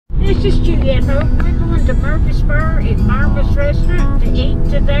this is Juliet Hope. We're going to Murfreesboro at Mama's Restaurant to eat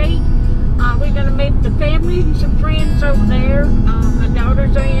today. We're going to meet the family and some friends over there. My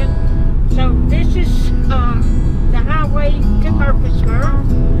daughter's in. So this is the highway to Murfreesboro.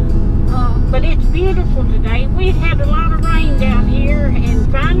 But it's beautiful today. We've had a lot of rain down here and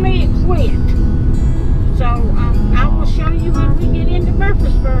finally it quit. So I will show you when we get into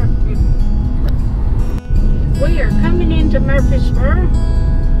Murfreesboro. We are coming into Murfreesboro,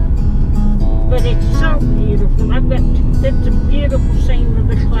 but it's so beautiful. It's a beautiful scene with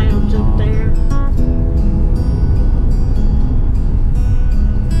the clouds up there.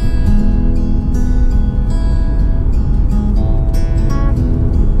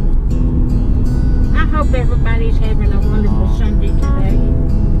 I hope everybody's having a wonderful Sunday today.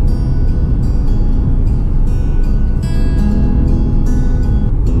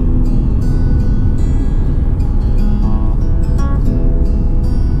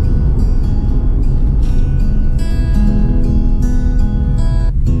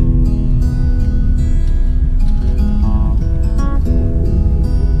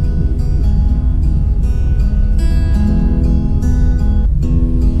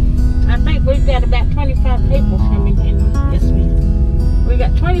 We've got about 25 people coming in. Yes, we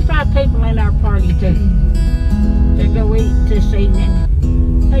got 25 people in our party to go eat this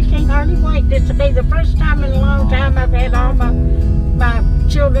evening. They can't hardly wait. This will be the first time in a long time I've had all my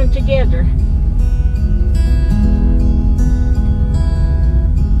children together.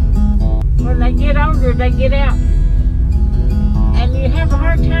 When they get older, they get out, and you have a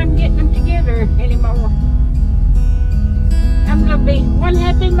hard time getting them together anymore. I'm going to be one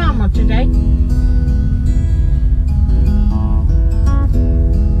happy mama today.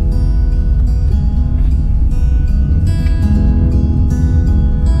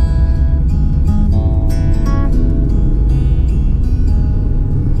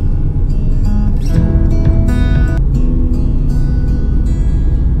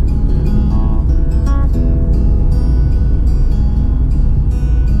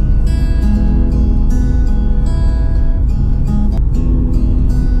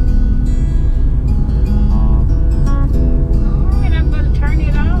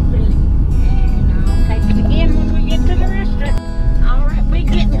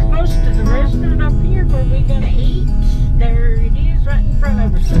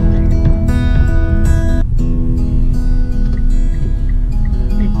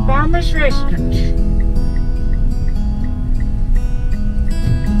 Restaurant.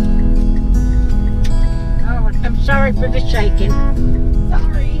 Oh, I'm sorry for the shaking.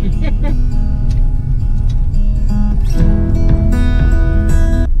 Sorry.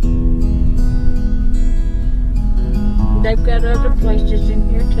 They've got other places in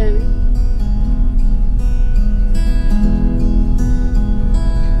here too.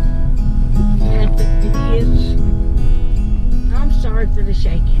 Yes, it is. I'm sorry for the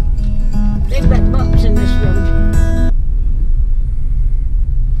shaking. They've got bumps in this road.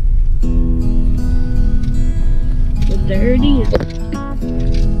 But there it is.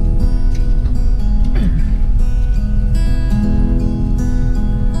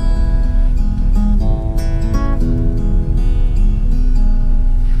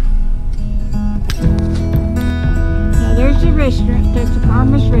 Now there's the restaurant. That's the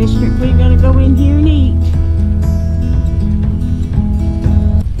Mama's Restaurant. We're going to go in here and eat.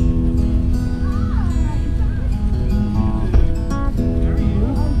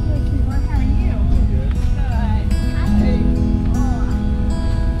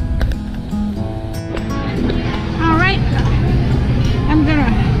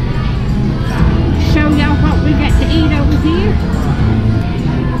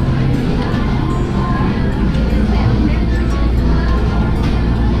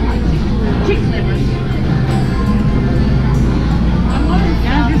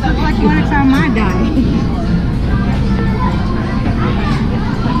 On my diet.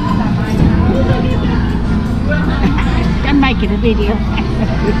 I'm making a video.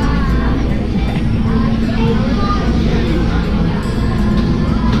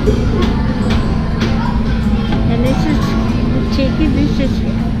 And this is the chicken. This is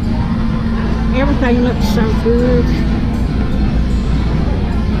everything looks so good.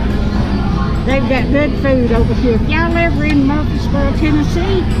 They've got good food over here. If y'all ever in Murfreesboro,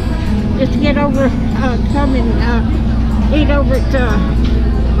 Tennessee, just get over, come and eat over at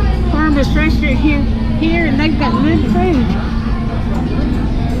Mama's Restaurant here, and they've got good food.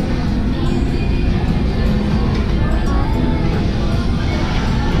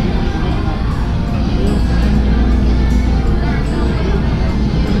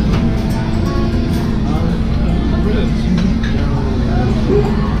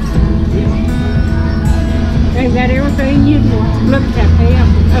 They got everything you'd want. Look at that, they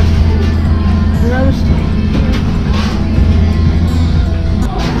have roast.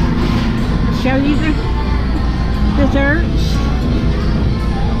 I'll show you the desserts.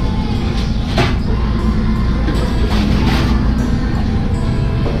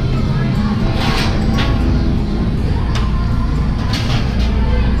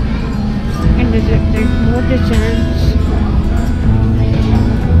 And there's more desserts.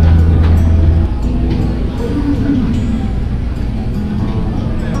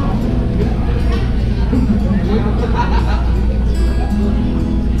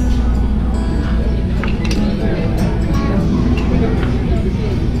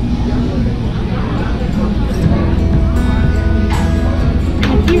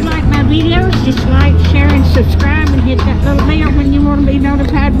 If you like my videos, just like, share, and subscribe, and hit that little bell when you want to be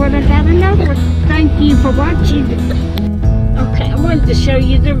notified when I got another one. Thank you for watching. Okay, I wanted to show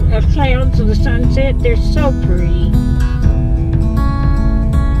you the clouds of the sunset. They're so pretty.